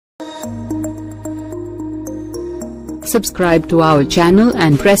Subscribe to our channel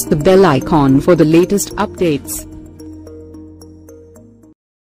and press the bell icon for the latest updates.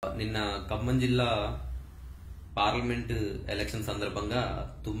 నిన్న ఖమ్మం జిల్లా parliament election సందర్భంగా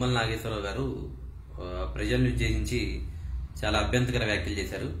తుమ్మల నాగేశ్వర రao గారు ప్రజలను ఉద్దేశించి చాలా అభ్యంతరకర వ్యాఖ్యలు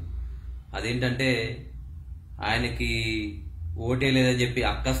చేశారు. అదేంటంటే ఆయనకి ఓటే లేదని చెప్పి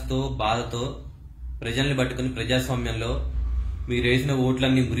అక్కస్తో బాధతో ప్రజల్ని పట్టుకుని ప్రజాస్వామ్యంలో మీరు వేసిన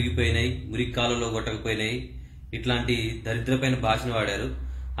ఓట్లన్నీ మురిగిపోయినాయి, మురికి కాలంలో కొట్టకపోయినాయి, ఇట్లాంటి దరిద్రపైన భాషను వాడారు.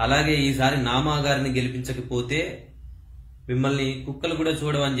 అలాగే ఈసారి నామా గారిని గెలిపించకపోతే మిమ్మల్ని కుక్కలు కూడా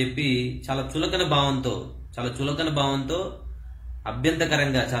చూడవని చెప్పి చాలా చులకన భావంతో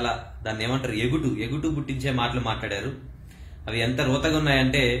అభ్యంతకరంగా చాలా దాన్ని ఏమంటారు ఎగుటు పుట్టించే మాటలు మాట్లాడారు. అవి ఎంత రోతగా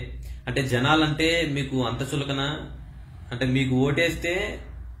ఉన్నాయంటే అంటే జనాలంటే మీకు అంత చులకన, అంటే మీకు ఓటేస్తే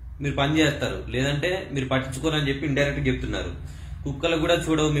మీరు పని చేస్తారు, లేదంటే మీరు పట్టించుకోరని చెప్పి ఇండైరెక్ట్ చెప్తున్నారు. కుక్కలు కూడా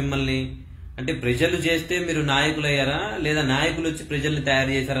చూడవు మిమ్మల్ని అంటే ప్రజలు చేస్తే మీరు నాయకులు అయ్యారా లేదా నాయకులు వచ్చి ప్రజల్ని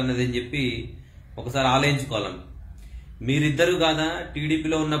తయారు చేశారన్నది అని చెప్పి ఒకసారి ఆలోచించుకోవాలి. మీరిద్దరు కాదా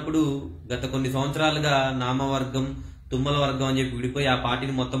టీడీపీలో ఉన్నప్పుడు గత కొన్ని సంవత్సరాలుగా నామవర్గం తుమ్మల వర్గం అని చెప్పి విడిపోయి ఆ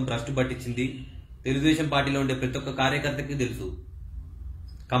పార్టీని మొత్తం భ్రష్టు పట్టించింది. తెలుగుదేశం పార్టీలో ఉండే ప్రతి ఒక్క కార్యకర్తకి తెలుసు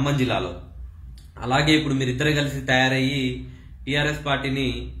ఖమ్మం జిల్లాలో. అలాగే ఇప్పుడు మీరిద్దరు కలిసి తయారయ్యి టీఆర్ఎస్ పార్టీని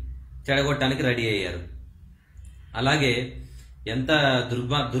చెడగొట్టడానికి రెడీ అయ్యారు. అలాగే ఎంత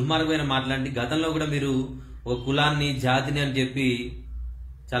దుర్మార్గమైన మాట్లాడి గతంలో కూడా మీరు ఒక కులాన్ని జాతిని అని చెప్పి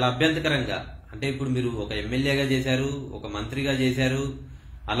చాలా అభ్యంతకరంగా అంటే ఇప్పుడు మీరు ఒక ఎమ్మెల్యేగా చేశారు, ఒక మంత్రిగా చేశారు.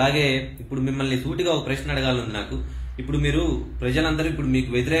 అలాగే ఇప్పుడు మిమ్మల్ని సూటిగా ఒక ప్రశ్న అడగాలని నాకు. ఇప్పుడు మీరు ప్రజలందరూ ఇప్పుడు మీకు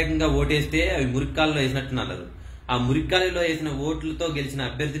వ్యతిరేకంగా ఓటేస్తే అవి మురిక్కాలలో వేసినట్టున్నారు. ఆ మురిక్కాలలో వేసిన ఓట్లతో గెలిచిన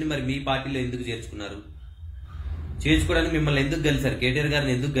అభ్యర్థిని మరి మీ పార్టీలో ఎందుకు చేర్చుకున్నారు? చేర్చుకోవడానికి మిమ్మల్ని ఎందుకు గెలిచారు? కేటీఆర్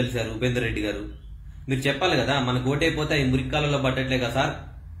గారిని ఎందుకు గెలిచారు? ఉపేందర్ రెడ్డి గారు మీరు చెప్పాలి కదా, మనకు ఓటైపోతే అవి మురిక్కాలలో పడ్డట్లే కదా సార్,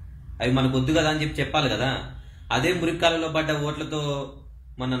 అవి మనకు వద్దు కదా అని చెప్పి చెప్పాలి కదా. అదే మురిక్కాలలో పడ్డ ఓట్లతో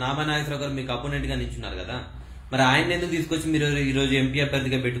మన నాగేశ్వర గారు మీకు అపోనెంట్ గా నిల్చున్నారు కదా, మరి ఆయన ఎందుకు తీసుకొచ్చి మీరు ఈరోజు ఎంపీ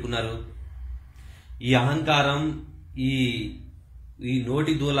అభ్యర్థిగా పెట్టుకున్నారు? ఈ అహంకారం, ఈ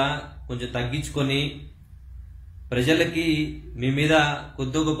నోటి దూల కొంచెం తగ్గించుకొని ప్రజలకి మీ మీద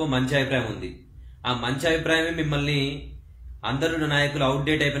కొద్ది గొప్ప మంచి అభిప్రాయం ఉంది. ఆ మంచి అభిప్రాయమే మిమ్మల్ని అందరూ నాయకులు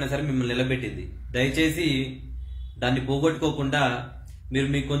అవుట్డేట్ అయిపోయినా సరే మిమ్మల్ని నిలబెట్టింది. దయచేసి దాన్ని పోగొట్టుకోకుండా మీరు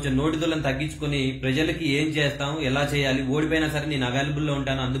మీకు కొంచెం నోటిదూలను తగ్గించుకొని ప్రజలకి ఏం చేస్తాం, ఎలా చేయాలి, ఓడిపోయినా సరే నేను అవైలబుల్లో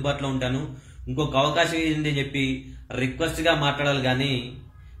ఉంటాను, అందుబాటులో ఉంటాను, ఇంకొక అవకాశం ఏంటి అని చెప్పి రిక్వెస్ట్ గా మాట్లాడాలి. కానీ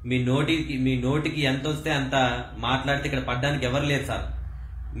మీ నోటికి ఎంత వస్తే అంత మాట్లాడితే ఇక్కడ పడ్డానికి ఎవరు లేరు సార్.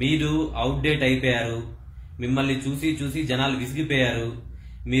 మీరు అవుట్డేట్ అయిపోయారు. మిమ్మల్ని చూసి జనాలు విసిగిపోయారు.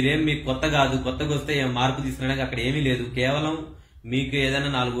 మీకు కొత్త కాదు, కొత్తగా వస్తే మార్పు తీసుకురావడానికి అక్కడ ఏమీ లేదు. కేవలం మీకు ఏదైనా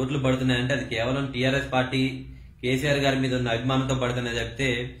 4 ఓట్లు పడుతున్నాయంటే అది కేవలం టీఆర్ఎస్ పార్టీ కేసీఆర్ గారి మీద ఉన్న అభిమానంతో పడుతున్నాయి చెప్తే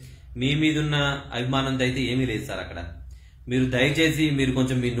మీ మీద ఉన్న అభిమానంతో అయితే ఏమీ లేదు సార్. అక్కడ మీరు దయచేసి మీరు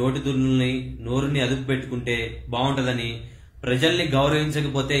కొంచెం మీ నోరుని అదుపు పెట్టుకుంటే బాగుంటదని. ప్రజల్ని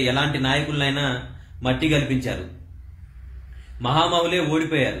గౌరవించకపోతే ఎలాంటి నాయకులనైనా మట్టి కల్పించారు. మహామౌలే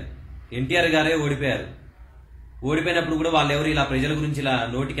ఓడిపోయారు, ఎన్టీఆర్ గారే ఓడిపోయారు. ఓడిపోయినప్పుడు కూడా వాళ్ళు ఎవరు ఇలా ప్రజల గురించి ఇలా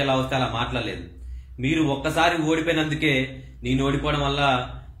నోటికి ఎలా వస్తే అలా మాట్లాడలేదు. మీరు ఒక్కసారి ఓడిపోయినందుకే నేను ఓడిపోవడం వల్ల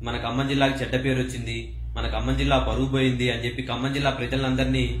మన ఖమ్మం జిల్లాకి చెడ్డ పేరు వచ్చింది, మన ఖమ్మం జిల్లా పరువు పోయింది అని చెప్పి ఖమ్మం జిల్లా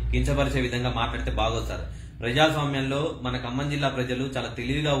ప్రజలందరినీ కించపరిచే విధంగా మాట్లాడితే బాగోదు సార్. ప్రజాస్వామ్యంలో మన ఖమ్మం జిల్లా ప్రజలు చాలా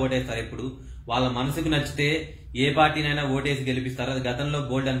తెలివిగా ఓటేస్తారు. ఇప్పుడు వాళ్ళ మనసుకు నచ్చితే ఏ పార్టీనైనా ఓటేసి గెలిపిస్తారు. అది గతంలో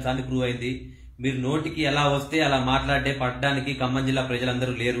గోల్డ్ అండ్ సార్లు ప్రూవ్ అయింది. మీరు నోటికి ఎలా వస్తే అలా మాట్లాడే పడడానికి ఖమ్మం జిల్లా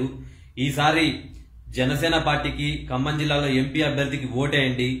ప్రజలందరూ లేరు. ఈసారి జనసేన పార్టీకి ఖమ్మం జిల్లాలో ఎంపీ అభ్యర్థికి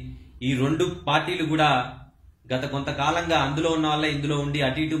ఓటేయండి. ఈ 2 పార్టీలు కూడా గత కొంతకాలంగా అందులో ఉన్న వాళ్ళే ఇందులో ఉండి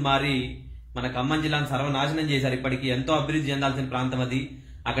అటు ఇటు మారి మన ఖమ్మం జిల్లాను సర్వనాశనం చేశారు. ఇప్పటికీ ఎంతో అభివృద్ధి చెందాల్సిన ప్రాంతం అది.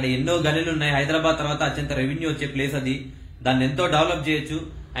 అక్కడ ఎన్నో గనులు ఉన్నాయి. హైదరాబాద్ తర్వాత అత్యంత రెవెన్యూ వచ్చే ప్లేస్ అది. దాన్ని ఎంతో డెవలప్ చేయొచ్చు.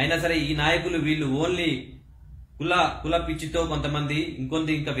 అయినా సరే ఈ నాయకులు వీళ్ళు ఓన్లీ కుల పిచ్చితో కొంతమంది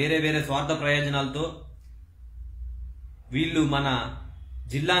ఇంకా వేరే స్వార్థ ప్రయోజనాలతో వీళ్ళు మన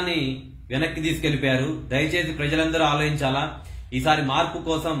జిల్లాని వెనక్కి తీసుకెళ్లిపోయారు. దయచేసి ప్రజలందరూ ఆలోచించాలా. ఈసారి మార్పు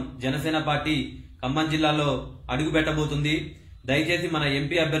కోసం జనసేన పార్టీ ఖమ్మం జిల్లాలో అడుగు పెట్టబోతుంది. దయచేసి మన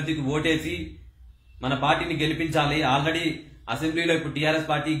ఎంపీ అభ్యర్థికి ఓటేసి మన పార్టీని గెలిపించాలి. ఆల్రెడీ అసెంబ్లీలో ఇప్పుడు టీఆర్ఎస్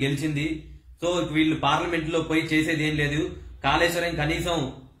పార్టీ గెలిచింది. సో వీళ్ళు పార్లమెంట్ లో పోయి చేసేది ఏం లేదు. కాళేశ్వరం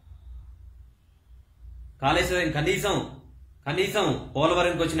కనీసం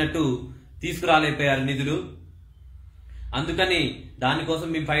పోలవరంకి వచ్చినట్టు తీసుకురాలేకపోయారు నిధులు. అందుకని దానికోసం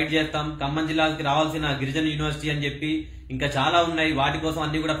మేము ఫైట్ చేస్తాం. ఖమ్మం జిల్లాకి రావాల్సిన గిరిజన యూనివర్సిటీ అని చెప్పి ఇంకా చాలా ఉన్నాయి, వాటి కోసం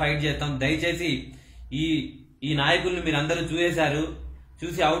అన్ని కూడా ఫైట్ చేస్తాం. దయచేసి ఈ నాయకుల్ని మీరు అందరూ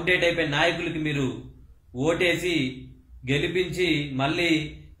చూసి అవుట్డేట్ అయిపోయిన నాయకులకి మీరు ఓటేసి గెలిపించి మళ్ళీ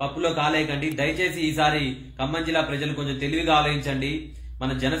పప్పులో కాలేయకండి. దయచేసి ఈసారి ఖమ్మం జిల్లా ప్రజలు కొంచెం తెలివిగా ఆలోచించండి.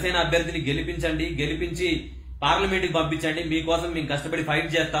 మన జనసేన అభ్యర్థిని గెలిపించి పార్లమెంట్ కి పంపించండి. మీకోసం మేము కష్టపడి ఫైట్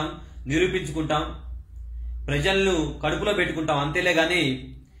చేస్తాం, నిరూపించుకుంటాం, ప్రజలను కడుపులో పెట్టుకుంటాం. అంతేలే గాని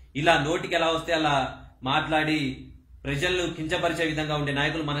ఇలా నోటికి ఎలా వస్తే అలా మాట్లాడి ప్రజలను కించపరిచే విధంగా ఉండే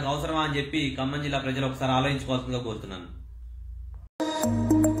నాయకులు మనకు అవసరమా అని చెప్పి ఖమ్మం జిల్లా ప్రజలు ఒకసారి ఆలోచించుకోవాల్సిందిగా కోరుతున్నాను.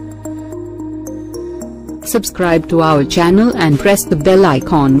 Subscribe to our channel and press the bell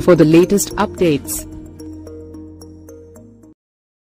icon for the latest updates.